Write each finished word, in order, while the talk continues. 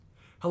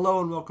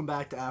Hello and welcome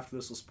back to After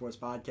This Sports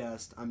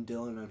Podcast. I'm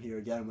Dylan. I'm here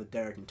again with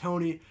Derek and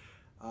Tony.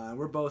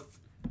 We're both,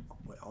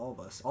 all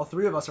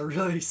three of us are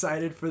really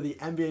excited for the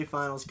NBA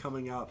Finals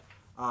coming up.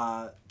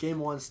 Game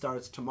 1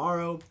 starts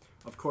tomorrow.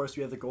 Of course,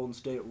 we have the Golden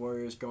State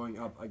Warriors going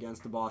up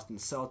against the Boston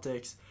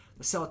Celtics.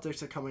 The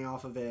Celtics are coming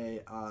off of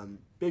a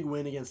big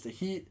win against the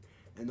Heat,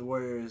 and the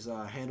Warriors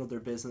handled their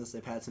business.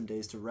 They've had some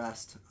days to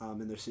rest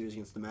in their series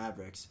against the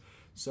Mavericks.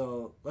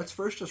 So let's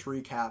first just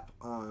recap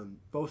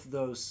both of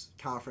those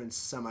conference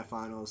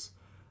semifinals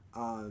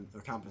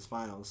or conference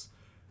finals.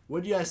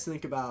 What do you guys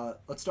think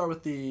about? Let's start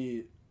with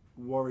the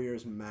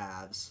Warriors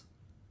Mavs.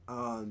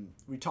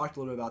 We talked a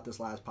little bit about this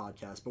last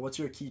podcast, but what's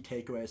your key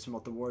takeaways from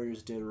what the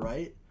Warriors did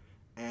right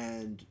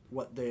and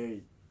what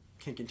they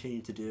can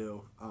continue to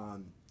do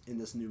in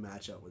this new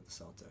matchup with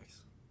the Celtics?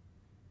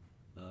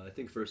 I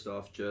think first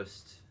off,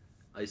 just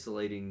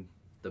isolating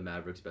the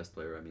Mavericks' best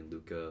player,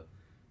 Luka,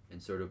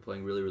 and sort of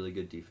playing really, really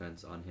good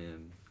defense on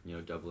him,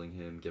 doubling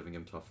him, giving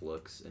him tough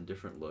looks and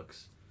different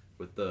looks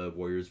with the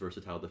Warriors'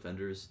 versatile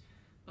defenders.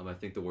 I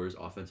think the Warriors'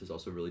 offense is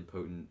also really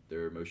potent.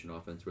 Their motion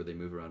offense, where they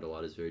move around a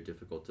lot, is very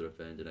difficult to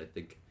defend, and I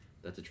think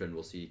that's a trend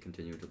we'll see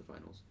continue into the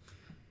finals.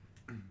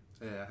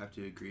 Yeah, I have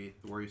to agree.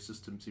 The Warriors'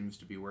 system seems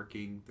to be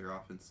working. Their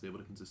offense is able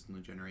to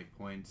consistently generate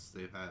points.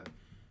 They've had,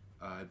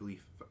 I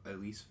believe,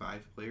 at least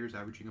 5 players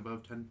averaging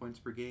above 10 points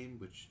per game,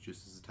 which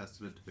just is a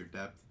testament to their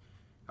depth.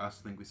 I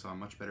also think we saw a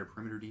much better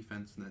perimeter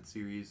defense in that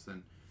series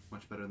than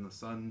much better than the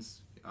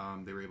Suns.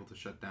 They were able to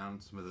shut down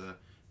some of the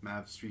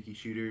Mavs' streaky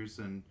shooters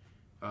and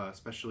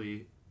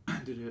especially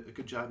did a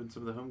good job in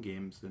some of the home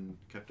games and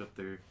kept up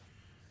their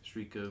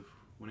streak of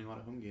winning a lot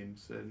of home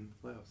games and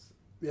playoffs.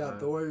 Yeah,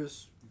 the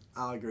Warriors,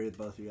 I'll agree with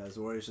both of you guys.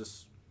 The Warriors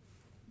just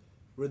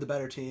were the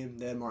better team.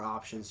 They had more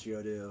options to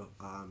go to.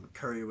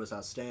 Curry was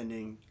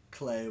outstanding.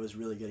 Clay was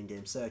really good in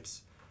Game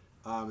 6.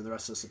 And the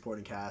rest of the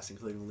supporting cast,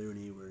 including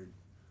Looney, were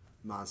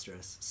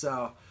monstrous.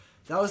 So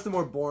that was the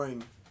more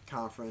boring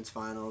conference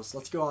finals.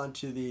 Let's go on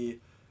to the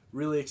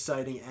really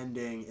exciting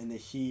ending in the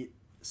Heat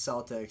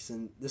Celtics,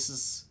 and this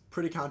is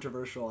pretty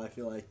controversial. I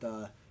feel like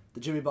the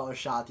Jimmy Butler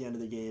shot at the end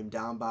of the game,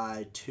 down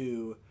by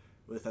 2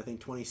 with I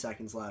think 20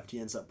 seconds left. He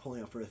ends up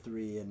pulling up for a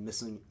 3 and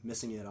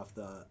missing it off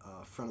the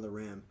front of the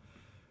rim.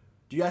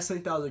 Do you guys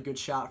think that was a good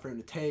shot for him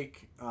to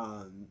take?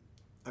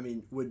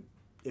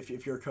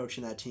 If you're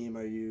coaching that team,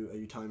 are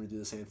you telling him to do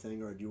the same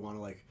thing, or do you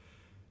want to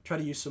try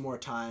to use some more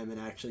time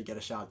and actually get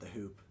a shot at the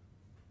hoop?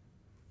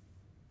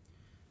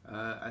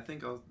 I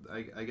think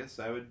I guess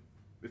I would,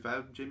 if I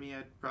have Jimmy,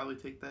 I'd probably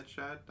take that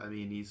shot.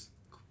 He's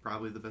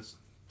probably the best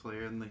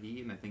player in the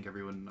Heat, and I think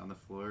everyone on the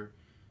floor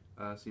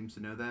seems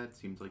to know that.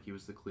 Seems like he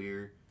was the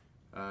clear,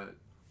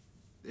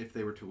 if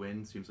they were to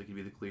win, seems like he'd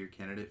be the clear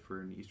candidate for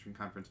an Eastern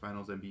Conference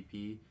Finals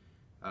MVP.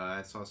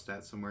 I saw a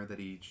stat somewhere that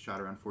he shot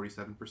around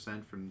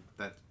 47% from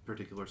that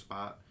particular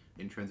spot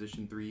in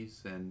transition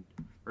threes,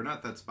 or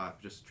not that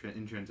spot, just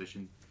in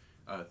transition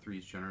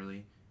threes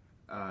generally.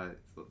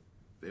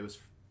 It was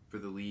for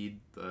the lead.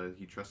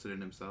 He trusted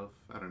in himself.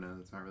 I don't know.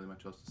 There's not really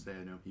much else to say.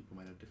 I know people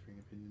might have differing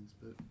opinions,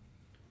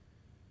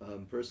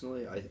 but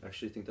personally, I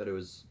actually think that it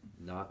was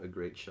not a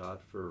great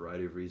shot for a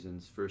variety of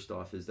reasons. First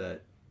off, is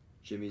that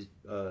Jimmy's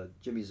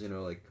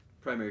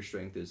primary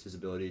strength is his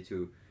ability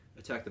to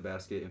attack the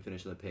basket and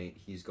finish in the paint.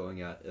 He's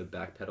going at a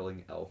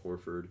backpedaling Al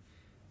Horford.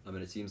 And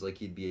it seems like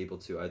he'd be able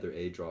to either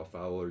draw a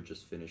foul or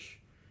just finish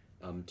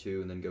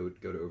 2 and then go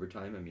to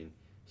overtime.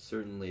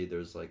 Certainly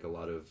there's a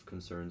lot of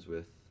concerns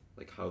with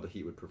how the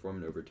Heat would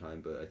perform in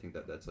overtime, but I think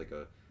that that's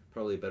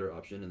probably a better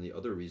option. And the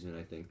other reason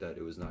I think that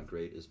it was not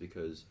great is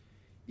because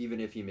even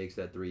if he makes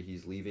that 3,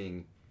 he's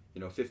leaving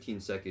 15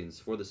 seconds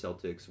for the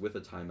Celtics with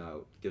a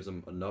timeout, gives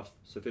them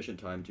sufficient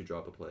time to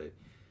drop a play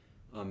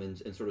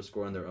and sort of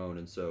score on their own.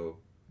 And so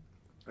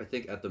I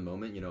think at the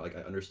moment, I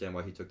understand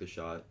why he took the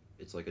shot.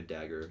 It's like a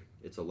dagger.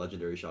 It's a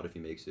legendary shot if he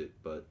makes it,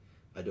 but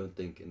I don't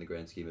think in the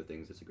grand scheme of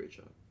things it's a great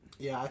shot.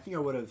 Yeah, I think I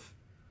would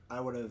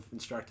have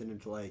instructed him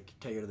to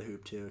take it to the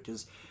hoop too,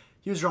 because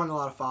he was drawing a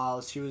lot of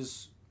fouls. He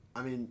was,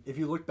 if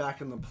you look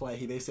back in the play,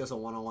 he basically has a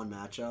one-on-one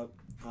matchup.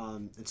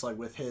 It's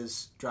with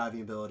his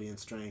driving ability and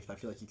strength, I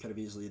feel like he could have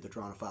easily either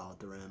drawn a foul at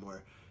the rim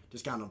or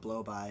just gotten a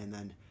blow by, and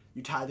then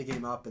you tie the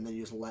game up and then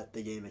you just let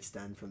the game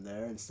extend from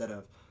there instead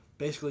of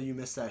basically you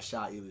miss that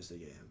shot, you lose the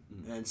game.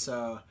 Mm-hmm. And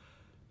so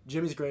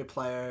Jimmy's a great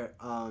player.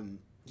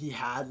 He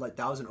had that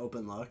was an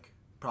open look,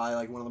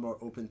 probably one of the more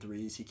open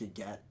threes he could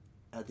get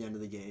at the end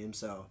of the game.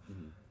 So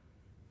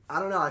I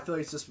don't know. I feel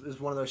like it's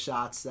one of those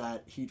shots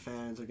that Heat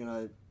fans are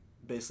gonna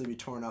basically be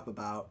torn up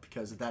about,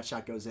 because if that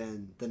shot goes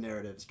in, the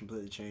narrative is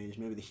completely changed.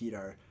 Maybe the Heat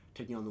are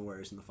taking on the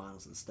Warriors in the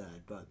finals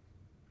instead. But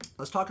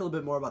let's talk a little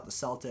bit more about the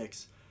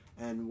Celtics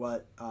and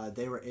what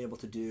they were able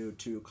to do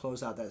to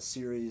close out that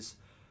series.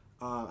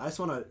 I just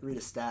want to read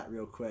a stat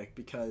real quick,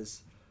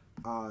 because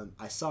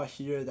I saw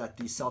here that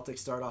the Celtics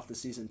start off the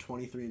season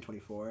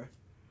 23-24,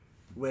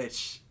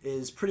 which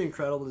is pretty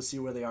incredible to see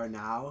where they are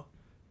now,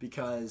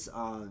 because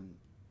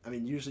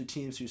usually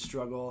teams who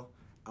struggle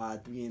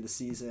at the beginning of the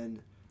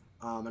season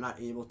are not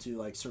able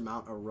to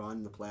surmount a run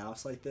in the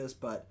playoffs like this.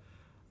 But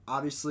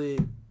obviously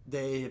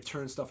they have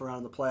turned stuff around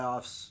in the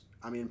playoffs.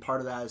 I mean, part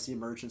of that is the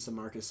emergence of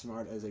Marcus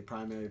Smart as a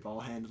primary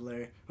ball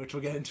handler, which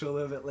we'll get into a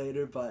little bit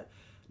later. But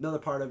another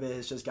part of it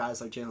is just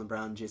guys like Jaylen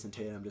Brown and Jason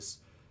Tatum just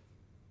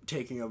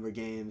taking over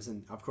games.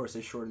 And, of course,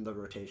 they shortened the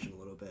rotation a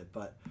little bit.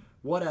 But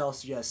what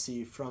else do you guys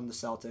see from the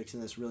Celtics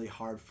in this really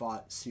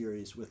hard-fought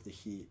series with the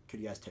Heat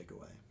could you guys take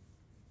away?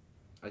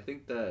 I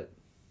think that,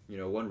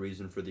 one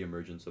reason for the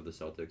emergence of the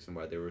Celtics and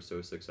why they were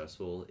so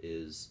successful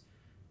is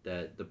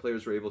that the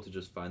players were able to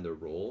just find their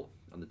role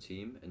on the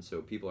team, and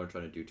so people aren't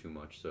trying to do too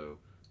much. So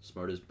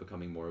Smart is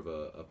becoming more of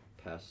a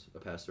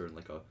passer and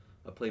like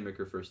a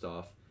playmaker first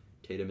off.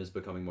 Tatum is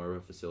becoming more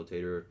of a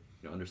facilitator,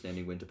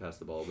 understanding when to pass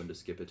the ball, when to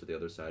skip it to the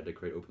other side to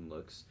create open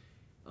looks.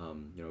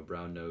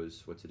 Brown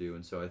knows what to do,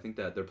 and so I think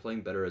that they're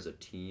playing better as a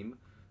team,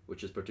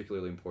 which is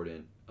particularly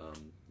important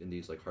in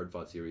these like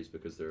hard-fought series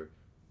because they're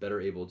better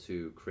able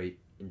to create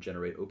and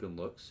generate open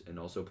looks and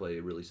also play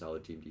a really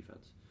solid team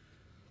defense.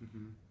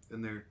 Mm-hmm.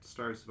 And their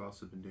stars have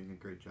also been doing a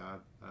great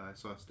job. I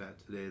saw a stat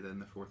today that in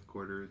the fourth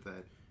quarter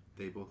that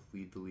they both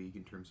lead the league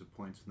in terms of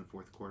points in the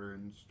fourth quarter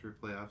in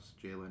playoffs.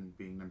 Jalen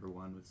being number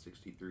 1 with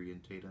 63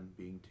 and Tatum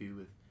being 2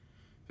 with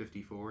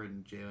 54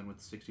 and Jalen with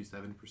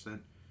 67%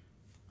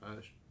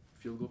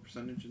 field goal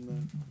percentage in the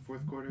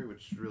fourth quarter,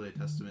 which is really a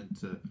testament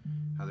to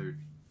how they're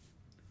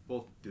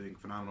both doing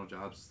phenomenal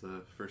jobs,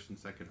 the first and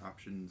second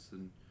options,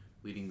 and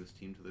leading this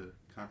team to the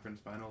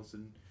conference finals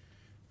and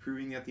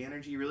proving that the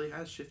energy really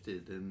has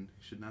shifted and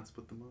should not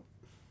split them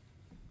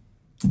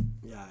up.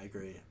 Yeah, I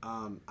agree.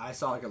 I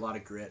saw like a lot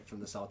of grit from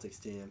the Celtics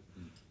team.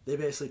 They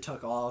basically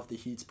took all of the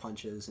Heat's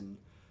punches and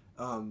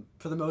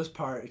for the most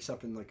part,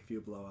 except in like a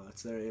few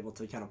blowouts, they're able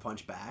to kind of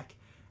punch back.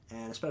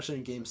 And especially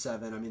in Game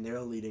 7, I mean, they were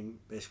leading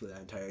basically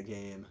that entire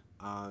game.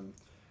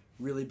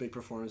 Really big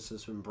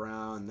performances from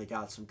Brown. They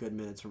got some good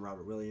minutes from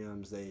Robert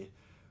Williams. They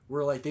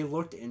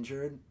looked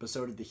injured, but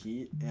so did the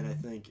Heat. And I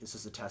think it's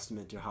just a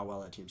testament to how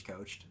well that team's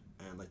coached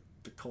and like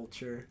the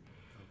culture.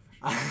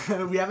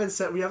 we haven't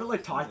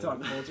talked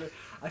about culture.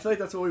 I feel like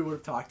that's what we would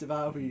have talked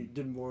about if we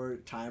did more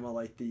time on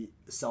like the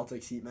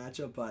Celtics Heat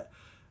matchup. But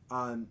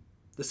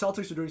the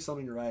Celtics are doing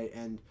something right,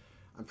 and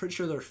I'm pretty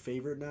sure they're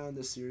favored now in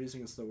this series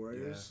against the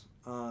Warriors.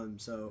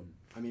 So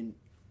I mean,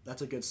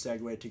 that's a good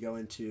segue to go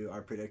into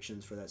our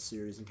predictions for that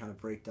series and kind of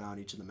break down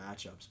each of the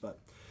matchups. But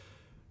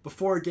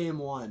before Game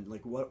 1,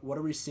 like what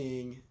are we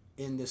seeing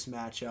in this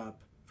matchup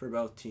for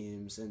both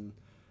teams, and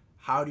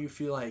how do you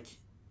feel like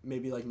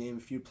maybe like name a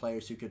few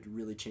players who could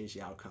really change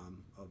the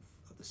outcome of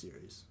the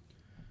series?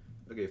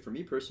 Okay, for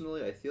me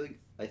personally, I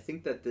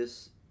think that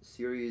this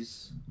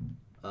series,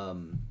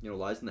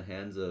 lies in the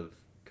hands of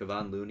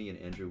Kevon Looney and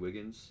Andrew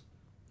Wiggins.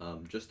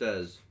 Just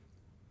as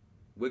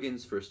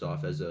Wiggins, first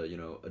off, as a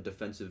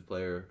defensive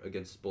player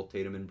against both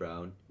Tatum and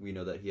Brown, we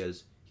know that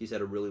he's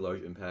had a really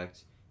large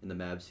impact in the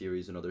Mavs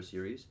series and other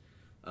series,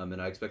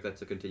 and I expect that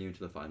to continue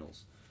into the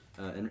finals.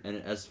 And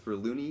as for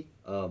Looney,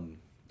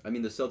 I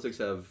mean the Celtics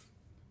have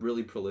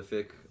really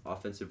prolific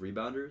offensive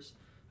rebounders.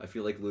 I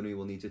feel like Looney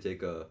will need to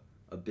take a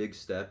big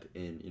step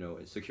in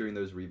securing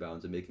those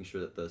rebounds and making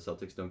sure that the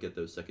Celtics don't get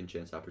those second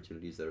chance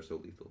opportunities that are so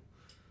lethal.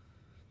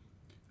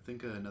 I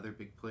think another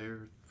big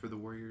player for the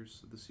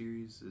Warriors of the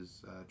series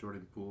is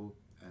Jordan Poole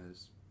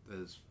as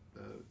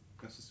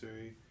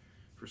necessary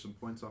for some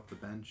points off the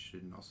bench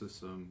and also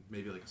some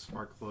maybe like a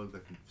spark plug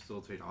that can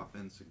facilitate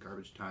offense at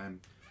garbage time.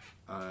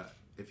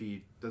 If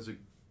he does a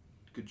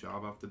good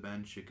job off the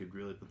bench, it could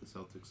really put the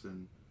Celtics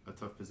in a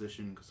tough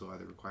position because they'll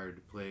either required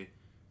to play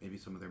maybe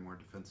some of their more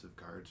defensive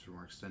guards for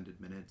more extended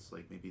minutes,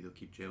 like maybe they'll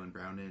keep Jaylen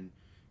Brown in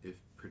if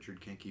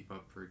Pritchard can't keep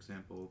up, for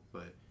example.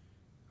 But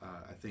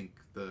I think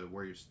the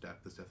Warriors'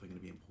 depth is definitely going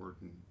to be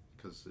important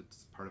because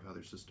it's part of how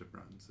their system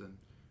runs, and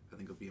I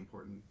think it'll be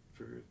important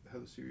for how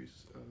the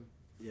series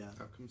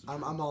outcomes.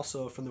 I'm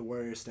also, from the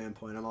Warriors'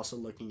 standpoint, I'm also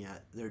looking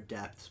at their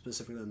depth,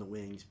 specifically on the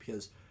wings,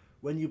 because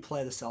when you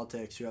play the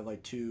Celtics, you have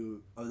like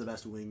two of the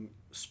best wing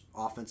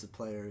offensive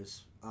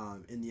players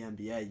in the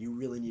NBA. You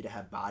really need to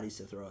have bodies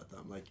to throw at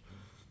them. Like,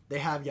 they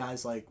have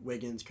guys like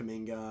Wiggins,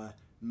 Kuminga,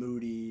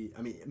 Moody.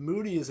 I mean,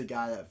 Moody is a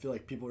guy that I feel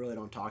like people really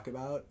don't talk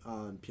about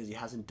because he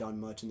hasn't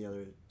done much in the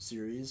other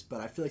series,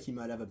 but I feel like he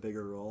might have a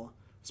bigger role,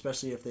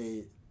 especially if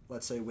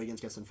let's say Wiggins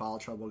gets in foul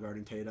trouble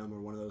guarding Tatum or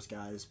one of those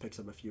guys picks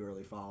up a few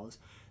early fouls.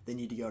 They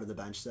need to go to the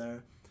bench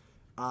there.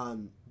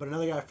 But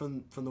another guy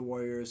from the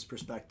Warriors'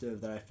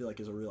 perspective that I feel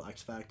like is a real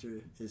X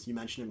factor is, you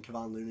mentioned him,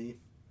 Kevon Looney.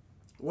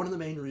 One of the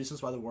main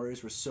reasons why the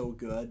Warriors were so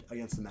good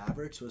against the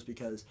Mavericks was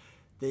because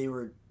they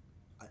were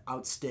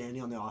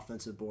outstanding on the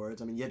offensive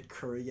boards. I mean, you had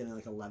Curry getting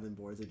like 11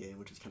 boards a game,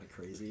 which is kind of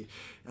crazy.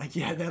 Like,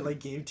 you had that like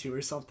Game 2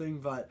 or something,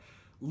 but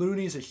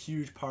Looney's a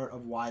huge part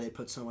of why they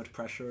put so much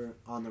pressure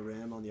on the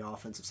rim on the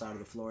offensive side of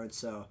the floor. And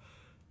so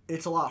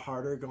it's a lot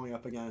harder going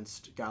up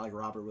against a guy like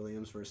Robert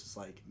Williams versus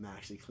like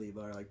Maxi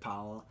Kleber or like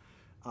Powell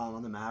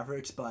on the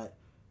Mavericks, but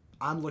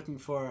I'm looking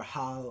for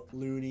how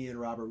Looney and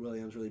Robert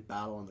Williams really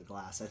battle on the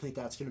glass. I think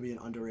that's going to be an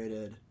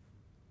underrated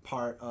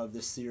part of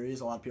this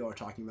series. A lot of people are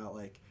talking about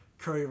like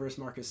Curry versus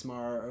Marcus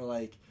Smart or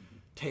like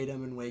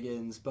Tatum and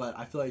Wiggins, but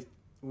I feel like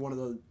one of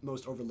the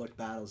most overlooked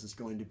battles is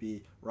going to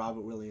be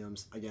Robert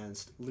Williams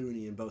against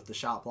Looney in both the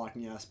shot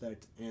blocking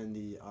aspect and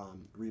the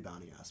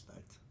rebounding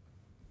aspect.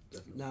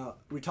 Definitely. Now,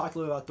 we talked a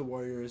little about the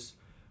Warriors.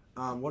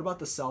 What about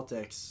the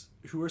Celtics?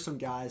 Who are some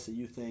guys that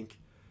you think,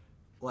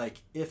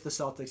 like, if the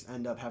Celtics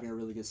end up having a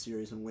really good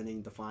series and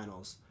winning the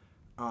finals,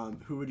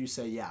 who would you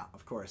say, yeah,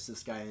 of course,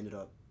 this guy ended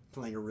up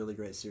playing a really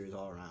great series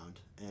all around?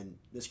 And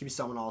this could be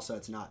someone also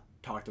that's not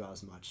talked about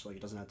as much. Like,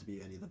 it doesn't have to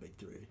be any of the big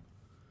three.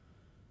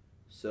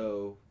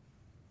 So,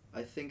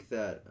 I think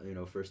that,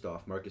 first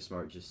off, Marcus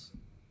Smart just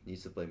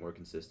needs to play more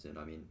consistent.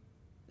 I mean,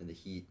 in the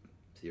Heat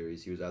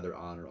series, he was either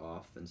on or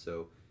off. And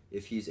so,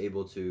 if he's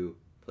able to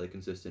play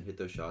consistent, hit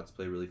those shots,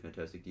 play really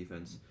fantastic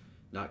defense,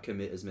 not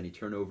commit as many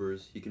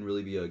turnovers, he can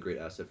really be a great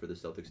asset for the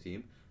Celtics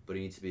team. But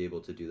he needs to be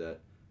able to do that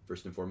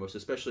first and foremost,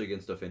 especially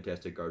against a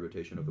fantastic guard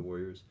rotation of the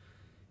Warriors.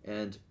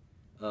 And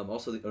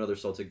also, another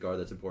Celtic guard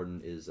that's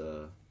important is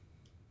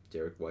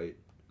Derek White.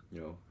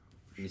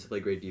 He needs to play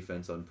great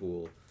defense on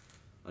Poole,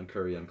 on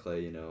Curry, on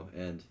Clay,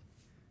 and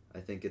I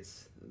think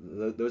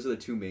those are the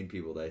two main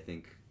people that I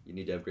think you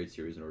need to have great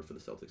series in order for the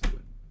Celtics to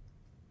win.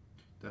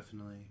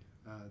 Definitely.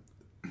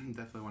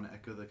 Definitely want to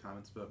echo the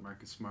comments about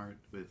Marcus Smart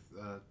with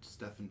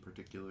Steph in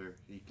particular.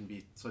 He can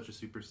be such a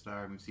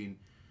superstar. We've seen,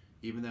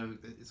 even though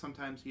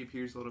sometimes he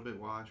appears a little bit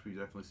washed, we've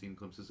definitely seen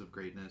glimpses of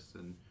greatness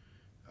and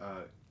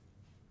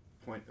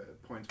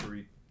points where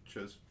he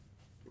shows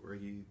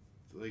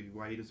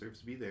why he deserves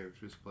to be there,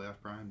 which was playoff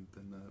prime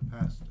in the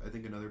past. I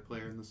think another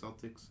player in the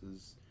Celtics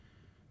is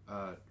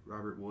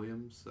Robert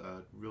Williams,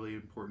 really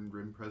important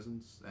rim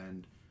presence,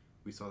 and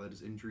we saw that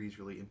his injuries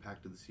really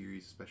impacted the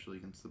series, especially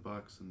against the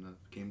Bucks and the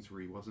games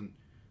where he wasn't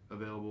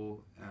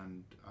available,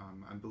 and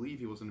I believe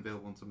he wasn't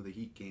available in some of the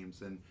Heat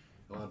games, and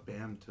allowed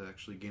Bam to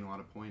actually gain a lot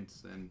of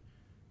points. And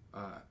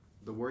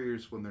the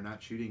Warriors, when they're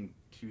not shooting,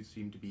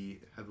 seem to be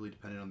heavily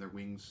dependent on their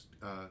wings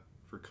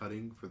for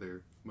cutting, for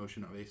their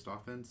motion-based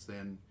offense,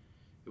 and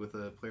with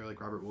a player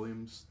like Robert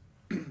Williams,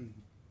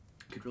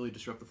 could really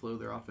disrupt the flow of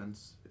their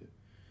offense,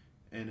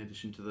 in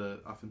addition to the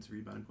offensive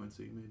rebounding points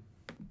that you made.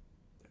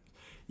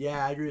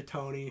 Yeah, I agree with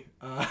Tony.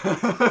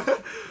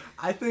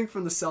 I think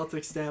from the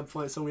Celtics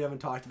standpoint, something we haven't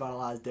talked about a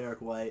lot is Derek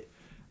White.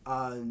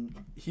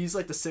 He's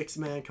like the sixth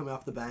man coming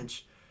off the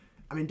bench.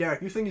 I mean,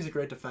 Derek, you think he's a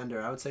great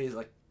defender. I would say he's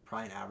like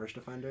probably an average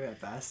defender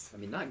at best. I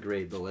mean, not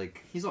great, but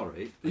he's all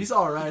right. He's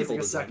all right. He's like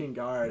a second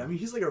guard. I mean,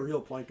 he's like a real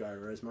point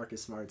guard, whereas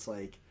Marcus Smart's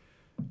like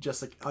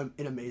just like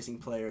an amazing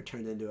player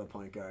turned into a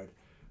point guard.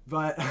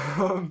 But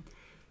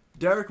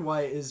Derek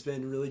White has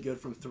been really good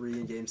from three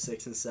in Game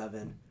 6 and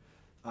 7.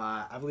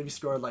 I believe he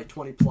scored like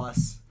 20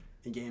 plus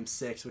in Game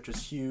 6, which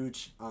was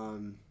huge,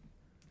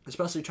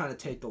 especially trying to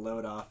take the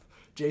load off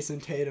Jason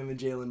Tatum and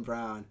Jaylen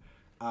Brown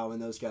when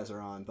those guys are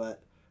on.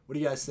 But what do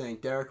you guys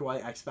think? Derek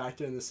White, X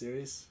Factor in the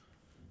series?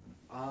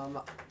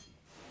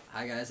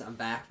 Hi guys, I'm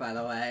back by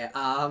the way.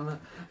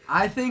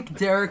 I think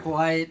Derek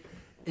White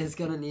is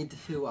going to need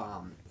to,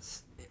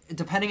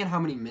 depending on how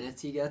many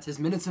minutes he gets, his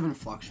minutes have been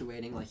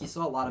fluctuating. Like, he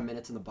saw a lot of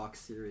minutes in the Bucks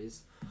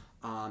series,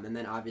 and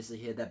then obviously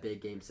he had that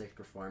big Game 6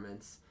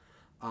 performance.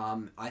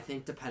 I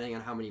think depending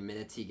on how many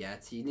minutes he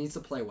gets, he needs to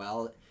play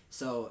well.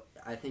 So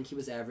I think he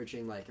was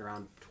averaging like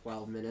around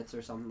 12 minutes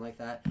or something like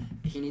that.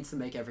 He needs to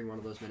make every one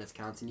of those minutes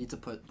count. He needs to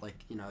put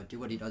do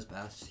what he does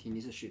best. He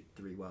needs to shoot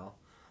three well.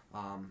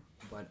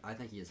 But I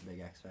think he is a big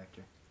X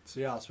factor. So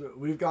yeah, so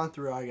we've gone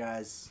through our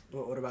guys.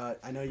 What about?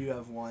 I know you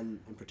have one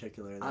in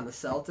particular. On the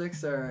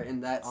Celtics or in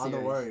that series? On the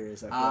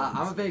Warriors.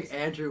 I'm a big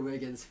Andrew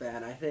Wiggins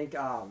fan. I think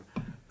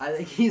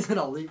he's an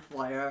elite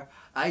player.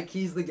 I think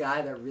he's the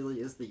guy that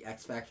really is the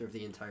X factor of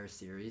the entire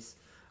series.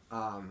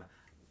 I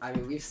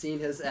mean, we've seen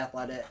his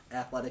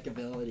athletic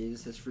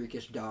abilities, his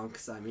freakish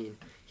dunks. I mean,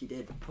 he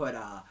did put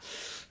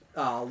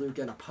Luke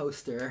in a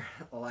poster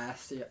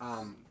last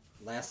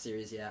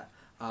series, yeah.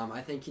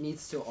 I think he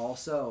needs to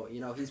also,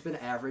 he's been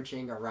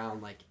averaging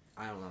around,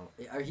 I don't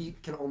know, he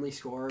can only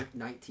score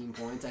 19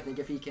 points. I think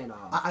if he can...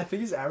 I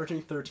think he's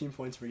averaging 13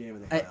 points per game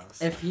in the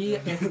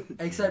playoffs.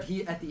 Except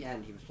at the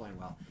end, he was playing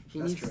well.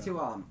 That's needs true.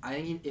 to, I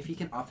think if he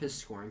can up his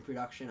scoring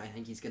production, I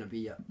think he's going to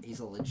be, he's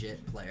a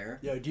legit player.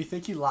 Yo, do you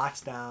think he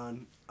locks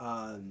down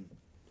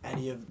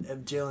any of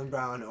Jaylen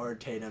Brown or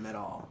Tatum at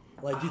all?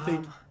 Like, do you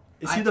think...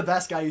 Is he the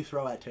best guy you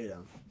throw at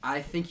Tatum?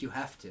 I think you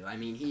have to. I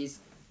mean, he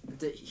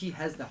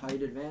has the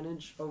height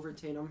advantage over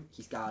Tatum.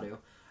 He's got to.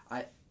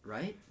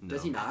 Right? No.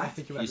 Does he not? I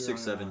think he might He's be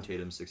wrong 6'7", on that.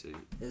 Tatum 6'8".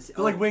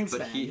 But like wingspan.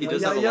 But he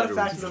does have a you lot gotta of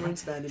factor the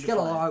wingspan. wingspan. He's got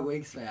a long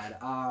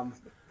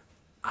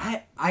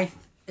wingspan.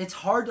 It's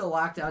hard to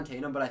lock down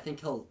Tatum, but I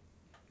think he'll,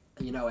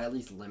 at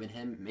least limit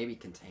him, maybe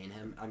contain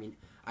him. I mean,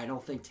 I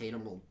don't think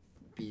Tatum will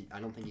be. I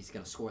don't think he's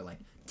gonna score like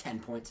 10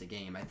 points a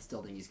game. I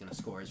still think he's gonna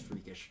score his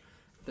freakish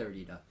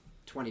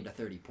 20 to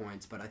 30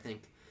 points. But I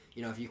think,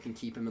 if you can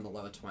keep him in the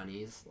low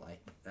 20s,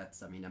 that's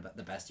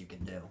the best you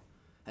can do.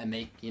 And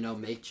make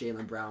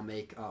Jaylen Brown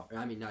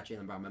not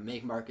Jaylen Brown, but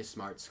make Marcus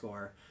Smart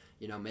score.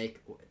 Make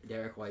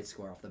Derek White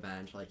score off the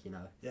bench.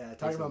 Yeah,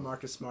 talking about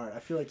Marcus Smart, I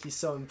feel like he's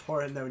so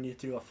important that we need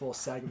to do a full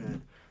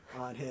segment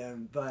on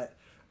him. But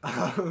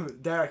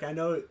Derek, I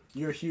know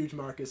you're a huge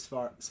Marcus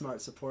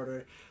Smart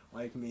supporter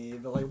like me,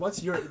 but like,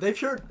 what's your? They've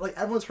heard like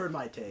everyone's heard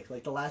my take.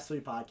 Like the last 3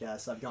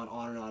 podcasts, I've gone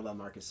on and on about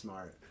Marcus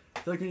Smart. I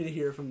feel like we need to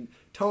hear from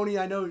Tony.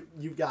 I know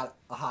you've got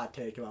a hot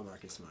take about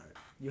Marcus Smart.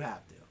 You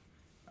have to.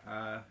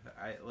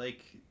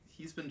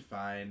 He's been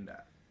fine.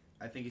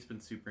 I think he's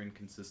been super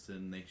inconsistent.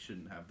 And they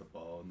shouldn't have the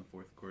ball in the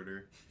fourth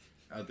quarter,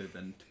 other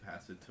than to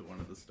pass it to one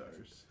of the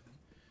stars.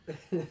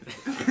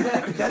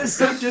 That is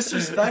so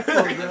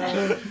disrespectful, bro.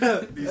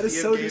 That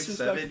is so Game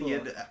disrespectful. 7, he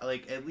had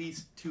like at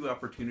least 2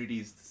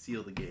 opportunities to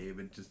seal the game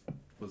and just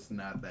was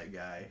not that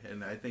guy.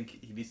 And I think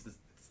he needs to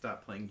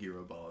stop playing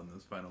hero ball in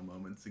those final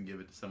moments and give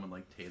it to someone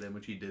like Tatum,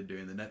 which he did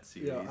during the Nets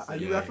series. Yeah, are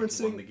and you he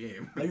referencing? won the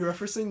game? Are you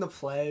referencing the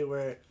play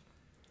where,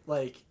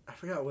 like, I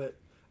forgot what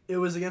it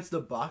was against the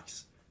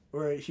Bucks,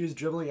 where he was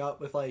dribbling up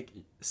with like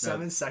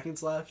 7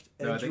 seconds left,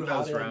 and I Drew think that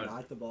was Holiday round-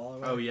 knocked the ball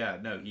away? Oh yeah,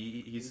 no,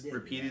 he's did,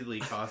 repeatedly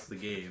cost the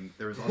game.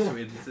 There was also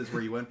instances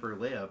where he went for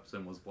layups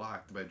and was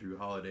blocked by Drew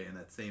Holiday in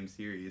that same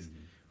series,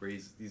 where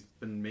he's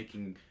been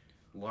making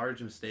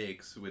large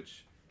mistakes,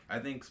 which I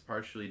think is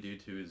partially due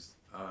to his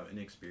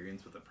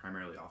inexperience with a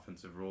primarily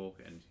offensive role,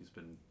 and he's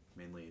been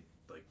mainly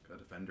like a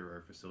defender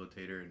or a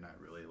facilitator, and not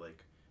really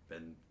like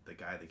been the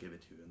guy to give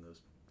it to in those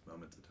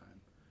moments of time.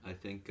 I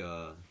think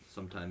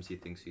sometimes he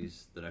thinks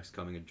he's the next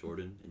coming of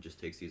Jordan and just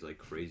takes these like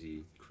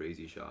crazy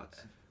shots.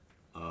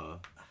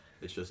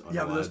 It's just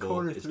Yeah, but those unreliable,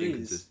 corner it's threes,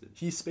 inconsistent.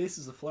 he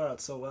spaces the floor out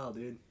so well,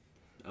 dude.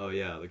 Oh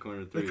yeah, the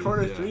corner threes. The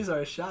corner yeah. threes are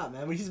a shot,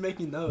 man. When he's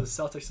making those,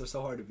 Celtics are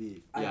so hard to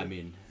beat. Yeah, I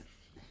mean,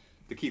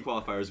 the key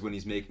qualifier is when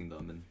he's making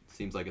them, and it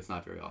seems like it's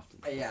not very often.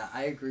 Yeah,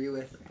 I agree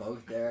with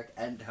both Derek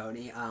and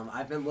Tony.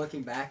 I've been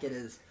looking back at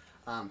his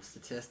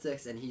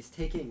statistics, and he's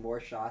taking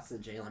more shots than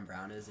Jaylen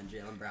Brown is, and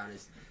Jaylen Brown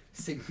is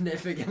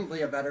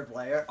significantly a better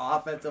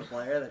offensive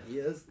player than he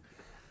is.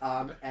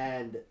 I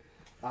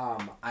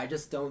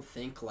just don't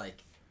think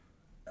like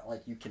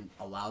you can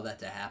allow that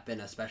to happen,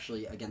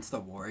 especially against the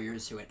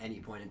Warriors, who at any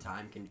point in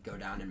time can go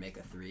down and make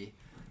a 3.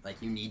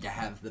 Like, you need to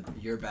have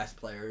your best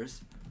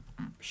players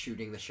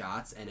shooting the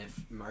shots, and if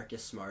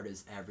Marcus Smart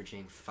is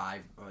averaging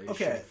 5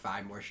 shooting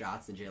 5 more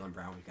shots than Jaylen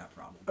Brown, we've got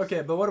problems.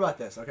 Okay, but what about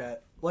this? Okay,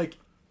 like,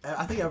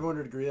 I think everyone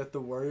would agree that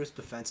the Warriors'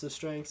 defensive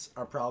strengths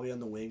are probably on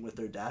the wing with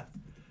their depth.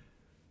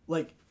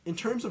 Like, in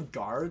terms of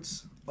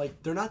guards,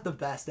 like, they're not the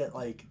best at,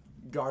 like,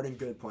 guarding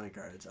good point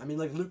guards. I mean,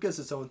 like, Luka's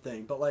its own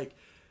thing, but, like,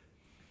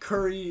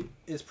 Curry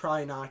is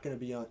probably not going to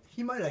be on...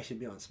 He might actually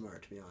be on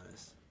Smart, to be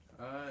honest.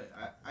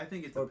 I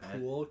think it's Or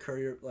Poole,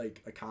 Curry,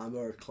 like, a combo,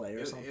 or Clay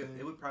or something.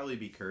 It would probably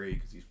be Curry,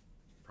 because he's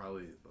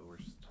probably the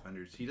worst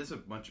defender. He does a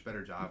much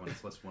better job when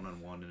it's less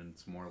one-on-one and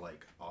it's more,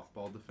 like,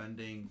 off-ball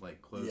defending,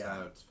 like,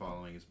 closeouts,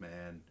 following his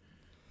man,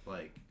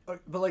 like... But,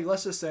 like,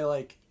 let's just say,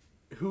 like,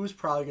 who's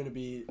probably going to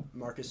be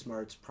Marcus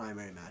Smart's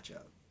primary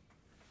matchup?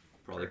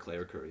 Probably Clay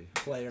or Curry.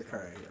 Clay or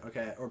Curry,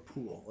 okay, or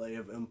Poole. Like,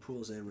 if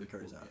Poole's in when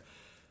Curry's out.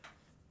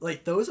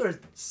 Like, those are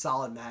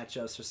solid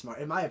matchups for Smart,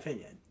 in my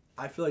opinion.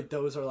 I feel like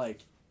those are,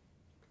 like,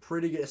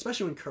 pretty good,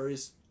 especially when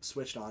Curry's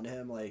switched on to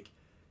him. Like,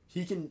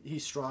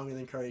 he's stronger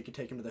than Curry. He can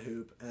take him to the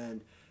hoop.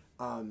 And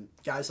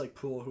guys like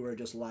Poole, who are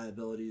just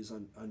liabilities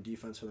on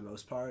defense for the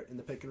most part in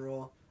the pick and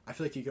roll, I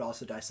feel like you could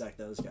also dissect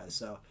those guys.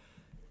 So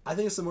I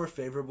think it's a more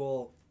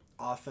favorable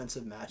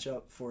offensive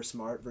matchup for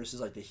Smart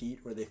versus, like, the Heat,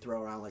 where they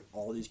throw around, like,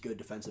 all these good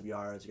defensive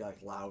yards. You got,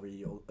 like,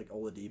 Lowry, like,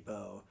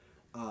 Oladipo,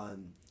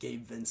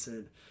 Gabe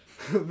Vincent,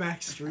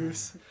 Max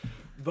Strus.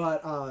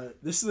 But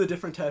this is a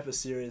different type of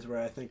series where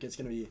I think it's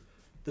going to be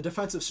the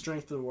defensive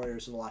strength of the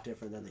Warriors is a lot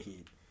different than the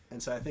Heat.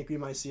 And so I think we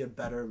might see a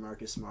better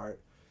Marcus Smart.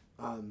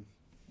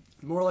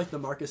 More like the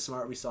Marcus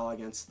Smart we saw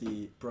against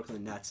the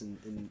Brooklyn Nets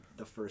in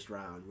the first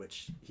round,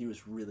 which he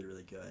was really,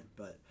 really good.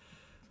 But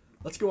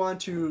let's go on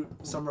to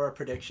some of our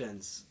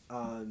predictions.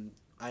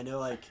 I know,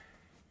 like,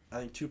 I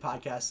think 2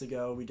 podcasts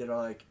ago we did our,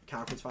 like,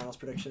 conference finals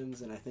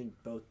predictions, and I think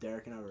both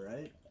Derek and I were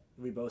right.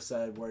 We both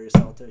said Warriors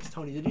Celtics.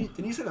 Tony,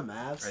 didn't you say the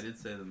Mavs? I did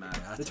say the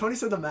Mavs. So Tony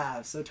said the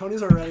Mavs. So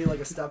Tony's already, like,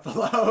 a step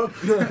below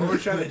what we're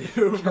trying to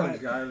do.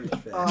 But, Garbage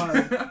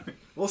fan.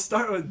 we'll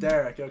start with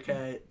Derek,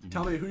 okay?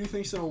 Tell me, who do you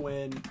think's going to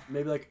win?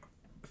 Maybe, like,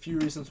 a few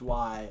reasons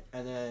why,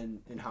 and then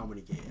in how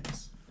many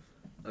games?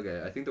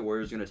 Okay, I think the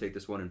Warriors are going to take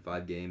this one in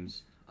 5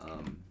 games.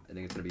 I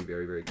think it's going to be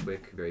very, very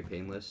quick, very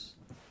painless.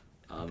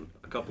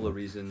 A couple of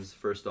reasons.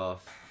 First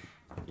off,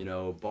 you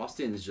know,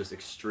 Boston is just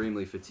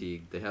extremely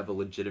fatigued. They have a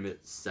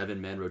legitimate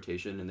 7-man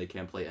rotation, and they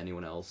can't play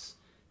anyone else.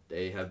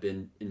 They have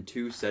been in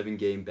 2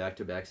 7-game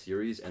back-to-back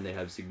series, and they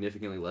have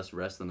significantly less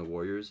rest than the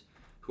Warriors,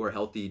 who are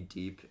healthy,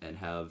 deep, and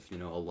have, you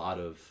know, a lot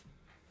of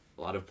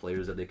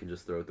players that they can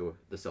just throw at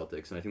the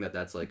Celtics. And I think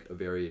that's like a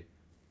very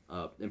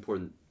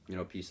important, you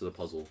know, piece of the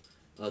puzzle.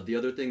 The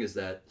other thing is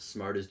that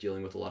Smart is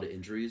dealing with a lot of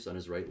injuries on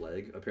his right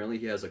leg. Apparently,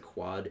 he has a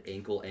quad,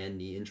 ankle, and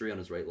knee injury on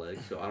his right leg.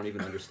 So I don't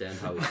even understand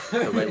how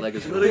the right leg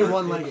is Literally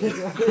one leg.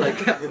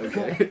 Like,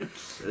 okay.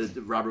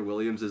 Robert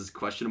Williams is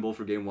questionable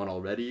for game 1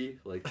 already.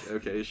 Like,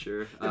 okay,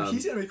 sure.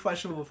 He's gonna be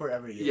questionable for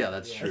every game. Yeah,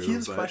 that's true.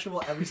 He's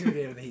questionable every single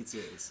game of the Heat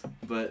series.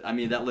 But I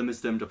mean, that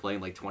limits them to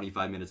playing like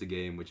 25 minutes a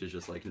game, which is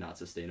just like not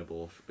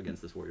sustainable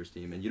against this Warriors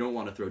team. And you don't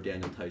want to throw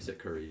Daniel Tice at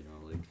Curry, you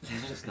know, like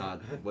it's just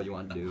not what you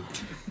want to do.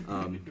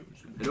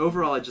 And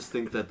overall, I just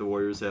think that the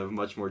Warriors have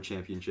much more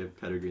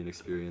championship pedigree and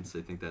experience.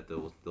 I think that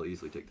they'll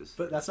easily take this.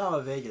 But that's not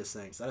what Vegas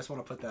thinks. I just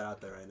want to put that out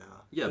there right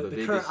now. Yeah, the but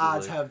Vegas current is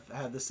odds like-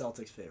 have the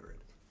Celtics favored.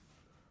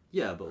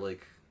 Yeah, but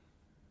like,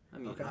 I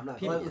mean, Okay. I'm not-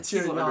 people, Let's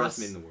hear people Yas.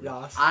 underestimating the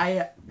Warriors. Yas.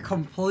 I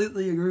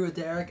completely agree with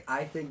Derek.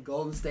 I think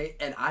Golden State,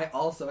 and I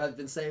also have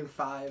been saying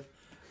 5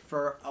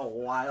 for a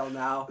while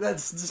now.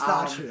 That's just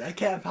not Um, true. That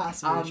can't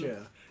possibly um, be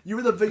true. You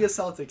were the biggest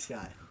Celtics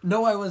guy.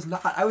 No, I was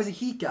not. I was a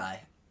Heat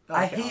guy.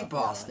 I Okay, hate yeah,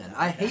 Boston.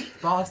 yeah. I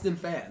hate Boston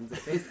fans. In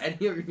case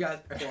any of you guys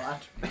are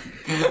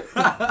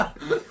watching.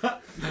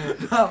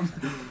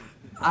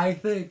 I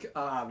think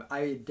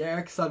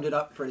Derek summed it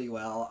up pretty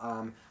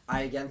well.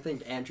 I again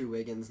think Andrew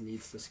Wiggins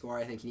needs to score.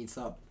 I think he needs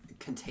to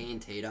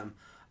contain Tatum.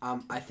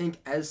 I think,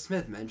 as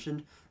Smith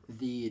mentioned,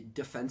 the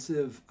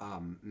defensive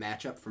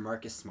matchup for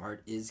Marcus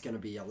Smart is going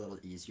to be a little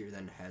easier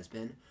than it has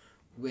been.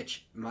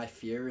 Which my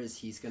fear is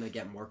he's going to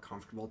get more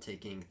comfortable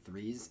taking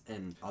threes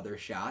and other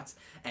shots,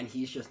 and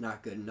he's just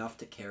not good enough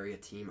to carry a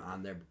team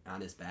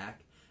on his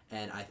back.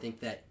 And I think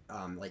that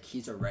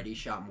he's already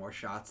shot more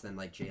shots than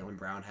like Jaylen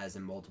Brown has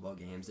in multiple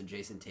games, and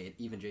Jason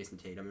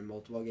Tatum in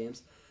multiple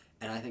games.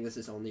 And I think this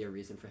is only a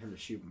reason for him to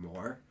shoot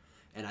more,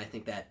 and I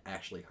think that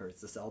actually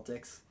hurts the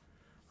Celtics.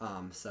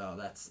 So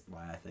that's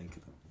why I think.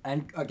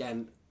 And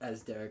again,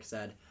 as Derek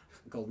said,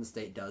 Golden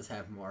State does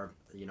have more,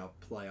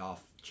 playoff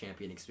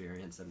champion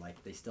experience, and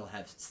like they still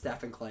have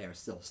Steph and Clay are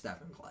still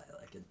Steph and Clay.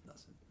 Like it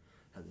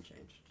hasn't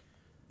changed.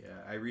 Yeah,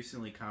 I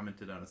recently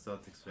commented on a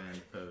Celtics fan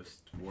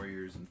post,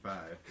 Warriors in 5,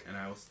 and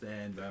I will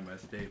stand by my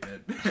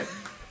statement.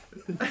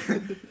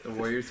 The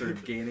Warriors are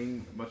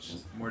gaining much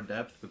more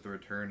depth with the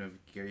return of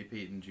Gary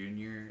Payton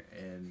Jr.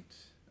 and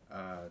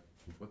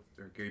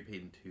Gary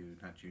Payton II,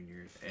 not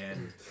Jr.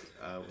 and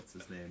what's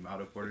his name,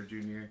 Otto Porter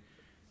Jr.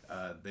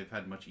 They've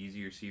had much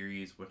easier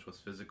series, which was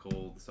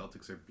physical. The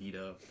Celtics are beat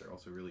up. They're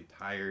also really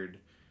tired.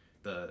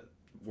 The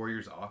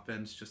Warriors'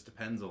 offense just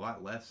depends a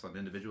lot less on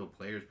individual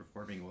players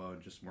performing well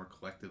and just more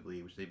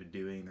collectively, which they've been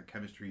doing. Their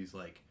chemistry is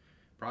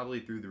probably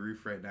through the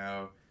roof right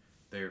now.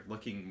 They're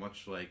looking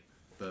much like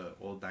the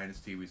old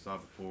dynasty we saw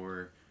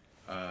before.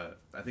 I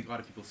think a lot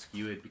of people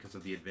skew it because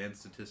of the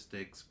advanced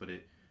statistics, but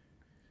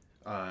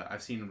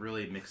I've seen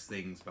really mixed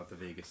things about the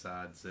Vegas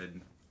odds,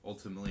 and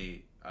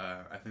ultimately,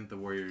 I think the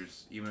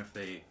Warriors, even if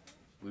they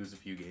lose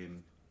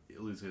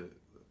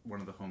one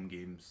of the home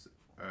games,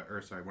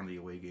 one of the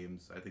away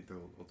games, I think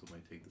they'll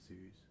ultimately take the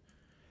series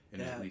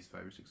in at least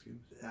 5 or 6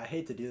 games. I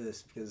hate to do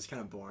this because it's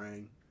kind of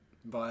boring,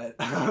 but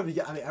I mean,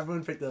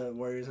 everyone picked the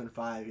Warriors in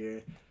 5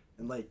 here,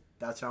 and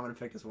that's who I'm gonna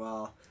pick as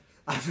well.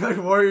 I feel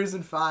like Warriors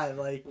in 5.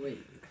 Wait,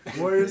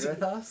 Warriors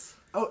with us?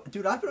 Oh,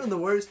 dude, I put on the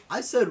Warriors.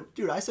 I said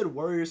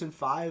Warriors in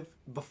 5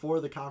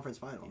 before the conference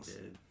finals. He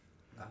did.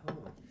 Oh.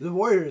 The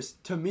Warriors,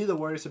 to me, the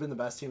Warriors have been the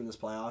best team in this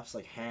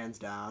playoffs, hands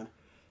down.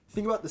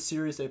 Think about the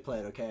series they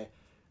played, okay?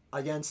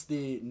 Against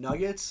the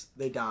Nuggets,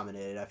 they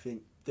dominated. I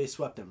think they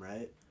swept them,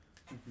 right?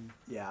 Mm-hmm.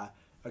 Yeah.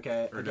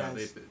 Okay. Or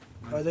against,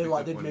 no,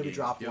 they maybe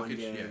dropped one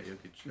game. Yeah,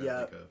 Jokic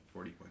got a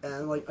 40-point.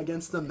 And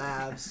against the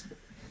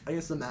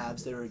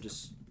Mavs, they were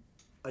just,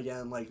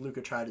 again,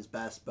 Luka tried his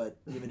best, but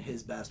even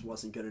his best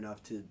wasn't good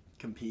enough to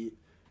compete,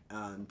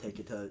 take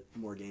it to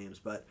more games.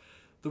 But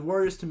the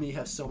Warriors, to me,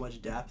 have so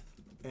much depth.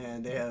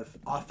 And they have,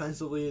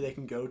 offensively, they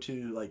can go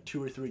to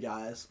 2 or 3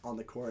 guys on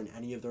the court in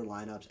any of their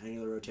lineups, any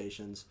of their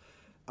rotations.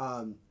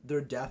 Their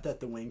depth at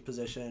the wing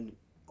position,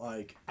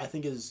 I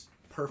think is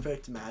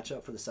perfect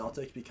matchup for the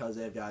Celtics because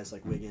they have guys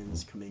like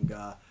Wiggins,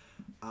 Kuminga.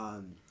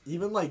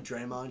 Even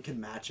Draymond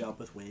can match up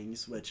with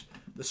wings, which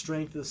the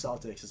strength of the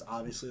Celtics is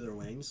obviously their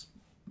wings.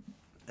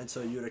 And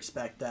so you would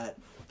expect that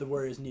the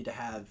Warriors need to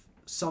have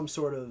some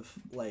sort of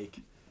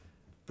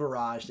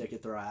barrage they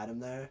could throw at him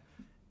there.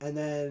 And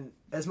then,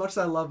 as much as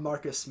I love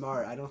Marcus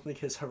Smart, I don't think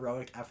his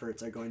heroic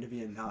efforts are going to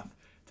be enough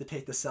to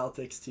take the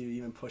Celtics to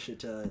even push it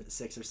to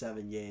 6 or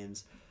 7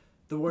 games.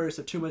 The Warriors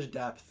have too much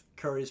depth.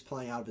 Curry's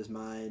playing out of his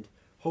mind.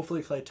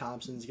 Hopefully Klay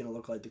Thompson's going to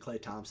look like the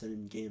Klay Thompson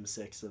in Game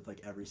 6 of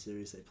every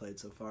series they played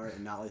so far,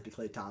 and not like the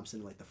Klay Thompson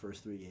in the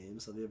first 3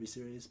 games of every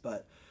series.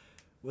 But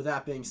with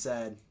that being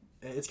said,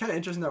 it's kind of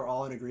interesting that we're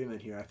all in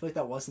agreement here. I feel like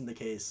that wasn't the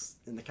case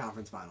in the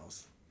conference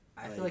finals.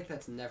 I feel like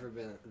that's never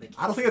been the case.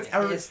 I don't think it's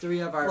ever history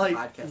of our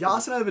podcast.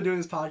 Yas and I have been doing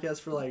this podcast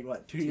for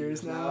 2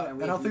 years now,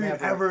 and I don't think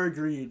we've ever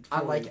agreed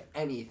on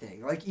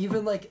anything.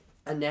 Even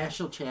a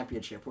national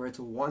championship where it's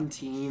one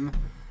team,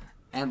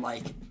 and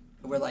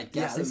we're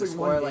guessing the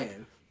score.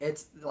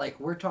 It's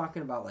we're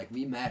talking about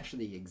we're matched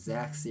the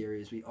exact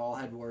series. We all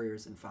had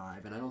Warriors in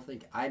 5, and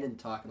I didn't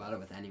talk about it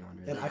with anyone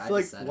really. And I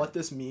feel what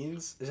this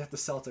means is that the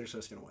Celtics are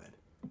just gonna win.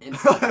 In Yeah.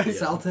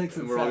 Celtics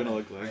and We're all 7. gonna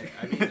look like.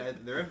 I mean,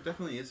 there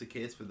definitely is a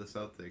case for the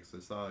Celtics. I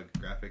saw a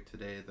graphic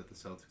today that the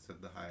Celtics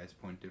have the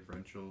highest point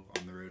differential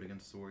on the road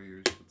against the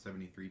Warriors with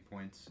 73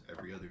 points.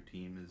 Every other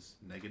team is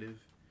negative,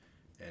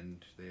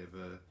 and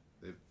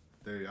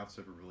they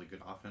also have a really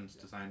good offense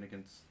designed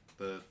against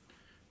the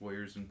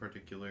Warriors in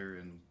particular.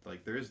 And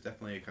like, there is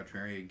definitely a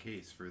contrarian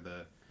case for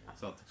the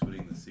Celtics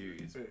winning the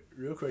series.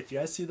 Real quick, do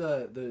you guys see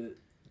the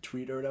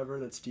tweet or whatever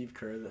that Steve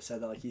Kerr that said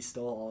that like he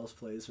stole all his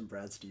plays from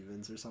Brad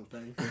Stevens or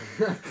something?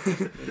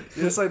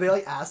 It's like they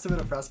like asked him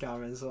in a press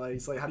conference, like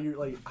he's like, how do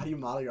you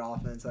model your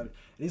offense? And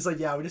he's like,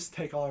 yeah, we just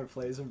take all our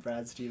plays from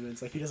Brad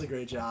Stevens. Like he does a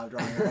great job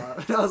drawing them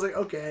up. And I was like,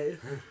 okay.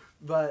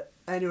 But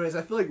anyways,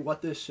 I feel like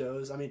what this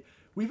shows, I mean,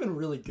 we've been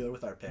really good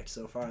with our picks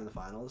so far in the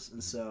finals,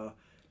 and so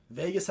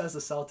Vegas has the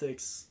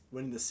Celtics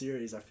winning the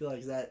series. I feel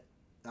like that.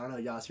 I don't know,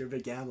 Yas, you're a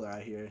big gambler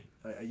out here.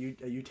 Are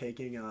you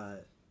taking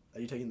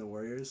the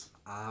Warriors?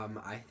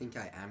 I think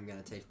I am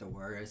gonna take the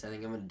Warriors. I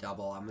think I'm gonna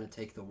double. I'm gonna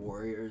take the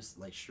Warriors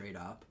like straight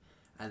up,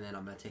 and then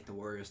I'm gonna take the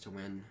Warriors to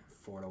win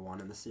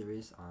 4-1 in the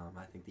series.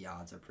 I think the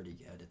odds are pretty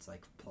good. It's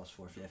like plus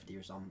 450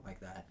 or something like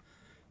that.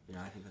 You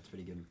know, I think that's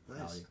pretty good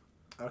value.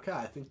 Okay,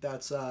 I think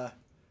that's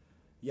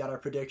you got our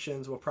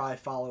predictions. We'll probably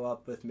follow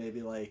up with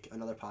maybe like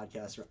another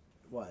podcast.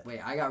 What?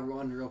 Wait, I got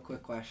one real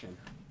quick question.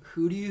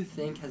 Who do you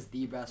think has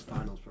the best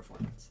finals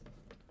performance?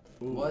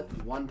 Ooh. What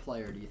one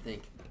player do you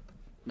think,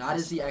 not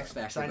as the X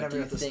factor, I but never do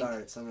you have to think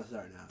start, so I'm gonna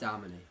start now.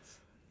 dominates?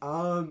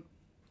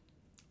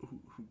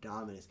 Who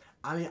dominates?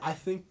 I mean, I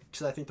think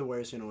the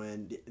Warriors are gonna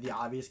win. The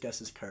obvious guess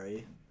is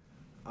Curry,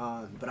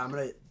 but I'm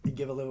gonna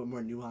give a little bit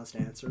more nuanced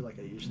answer like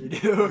I usually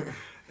do,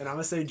 and I'm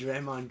gonna say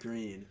Draymond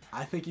Green.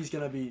 I think he's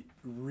gonna be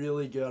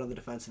really good on the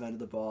defensive end of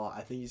the ball.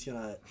 I think he's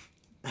gonna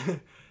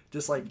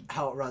just like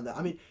outrun that.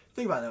 I mean,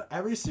 think about it though.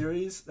 Every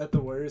series that the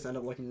Warriors end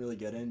up looking really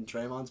good in,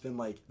 Draymond's been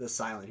like the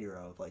silent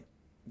hero of like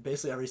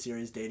basically every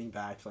series dating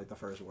back to like the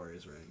first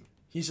Warriors ring.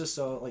 He's just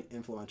so like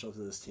influential to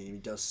this team. He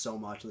does so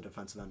much on the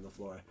defensive end of the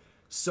floor,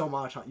 so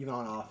much even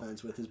on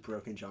offense with his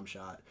broken jump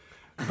shot.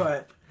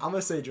 But I'm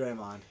gonna say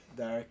Draymond.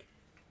 Derek.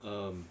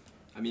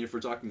 I mean, if we're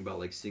talking about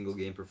like single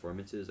game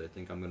performances, I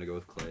think I'm gonna go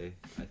with Clay.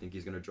 I think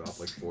he's gonna drop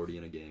like 40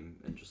 in a game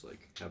and just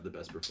like have the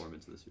best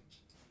performance of the series.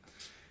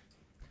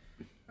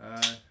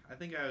 I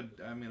think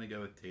I'm going to go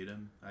with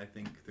Tatum. I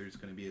think there's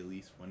going to be at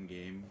least one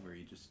game where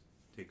he just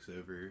takes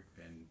over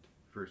and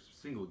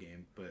first single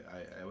game, but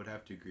I would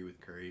have to agree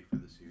with Curry for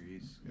the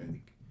series. I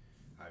think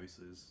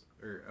obviously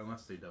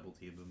unless they double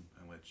team him,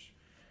 in which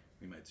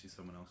we might see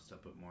someone else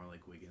step up more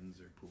like Wiggins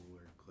or Poole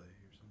or Clay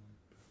or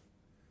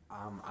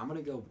something. I'm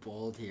gonna go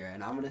bold here,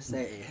 and I'm gonna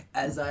say,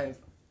 as I've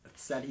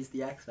said, he's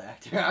the X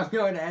factor. I'm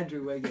going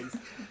Andrew Wiggins.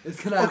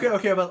 It's gonna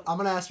Okay, but I'm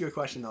gonna ask you a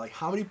question though. Like,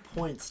 how many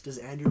points does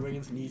Andrew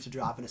Wiggins need to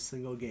drop in a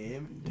single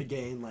game to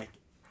gain like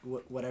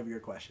whatever your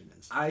question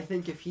is? I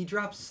think if he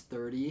drops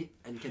 30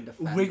 and can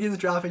defend. Wiggins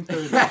dropping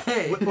 30.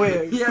 Hey,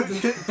 Wait, yeah.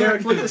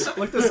 Derek, look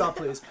this up,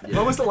 please. Yeah.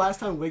 When was the last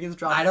time Wiggins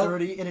dropped I don't-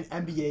 30 in an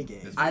NBA game?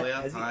 His I-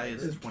 playoff His high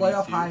is His 22.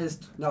 playoff high is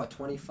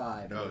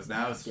 25. Oh, in his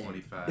now last it's game.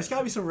 25. It's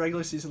gotta be some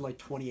regular season like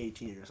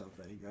 2018 or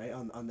something, right?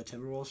 On the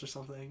Timberwolves or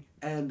something.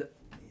 And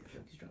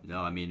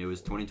No, I mean it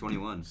was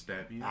 2021.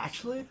 Stat news.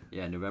 Actually,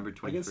 Yeah, November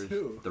 21st. Against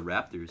who? The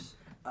Raptors.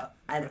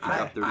 and Okay. They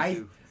dropped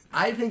 32.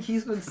 I think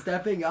he's been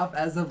stepping up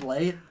as of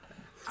late.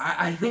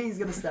 I think he's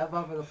gonna step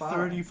up in the finals.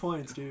 30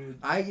 points, dude.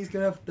 I think he's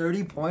gonna have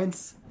 30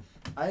 points.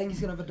 I think he's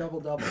gonna have a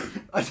double-double.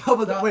 A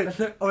double. No, Wait.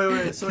 Oh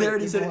wait. So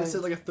 30 is it points.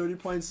 like a 30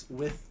 points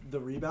with the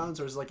rebounds,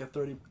 or is it like a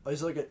 30? Or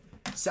is it like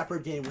a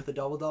separate game with a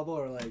double,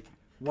 or like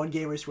one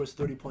game where he scores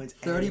 30 points?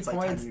 And 30 it's like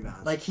points. 10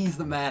 rebounds. Like he's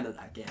the man of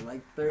that game.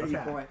 Like 30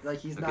 Okay. points. Like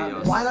he's Okay, not. yo,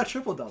 missing. Why not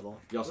triple double?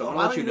 Yo, so I Why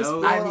wanna let don't you just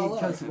know- fill it I all mean, up?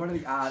 because what are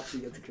the odds he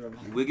gets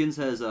dribbled? Wiggins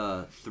has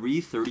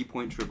 3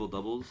 30-point triple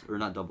doubles, or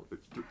not double,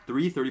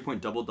 3 30-point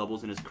double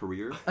doubles in his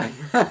career,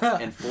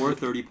 and 4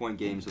 30-point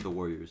games with the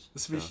Warriors.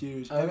 This would be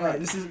huge. Okay. Right,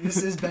 this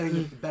is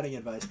betting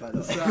advice, by the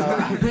way. So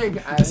I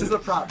think This is the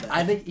prop bet.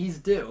 I think he's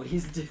due.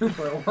 He's due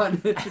for a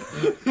one.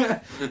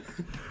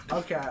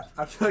 Okay,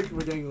 I feel like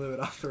we're getting a little bit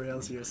off the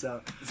rails here.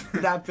 So,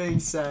 that being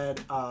said,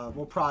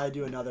 we'll probably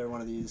do another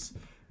one of these,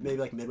 maybe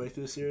like midway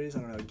through the series. I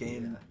don't know,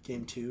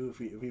 game 2 if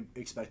we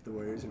expect the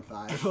Warriors in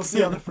 5. We'll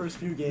see how the first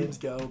few games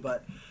go.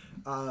 But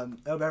I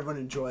hope everyone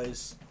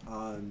enjoys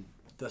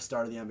the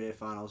start of the NBA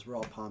Finals. We're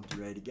all pumped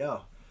and ready to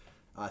go.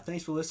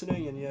 Thanks for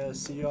listening, and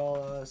see you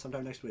all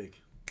sometime next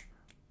week.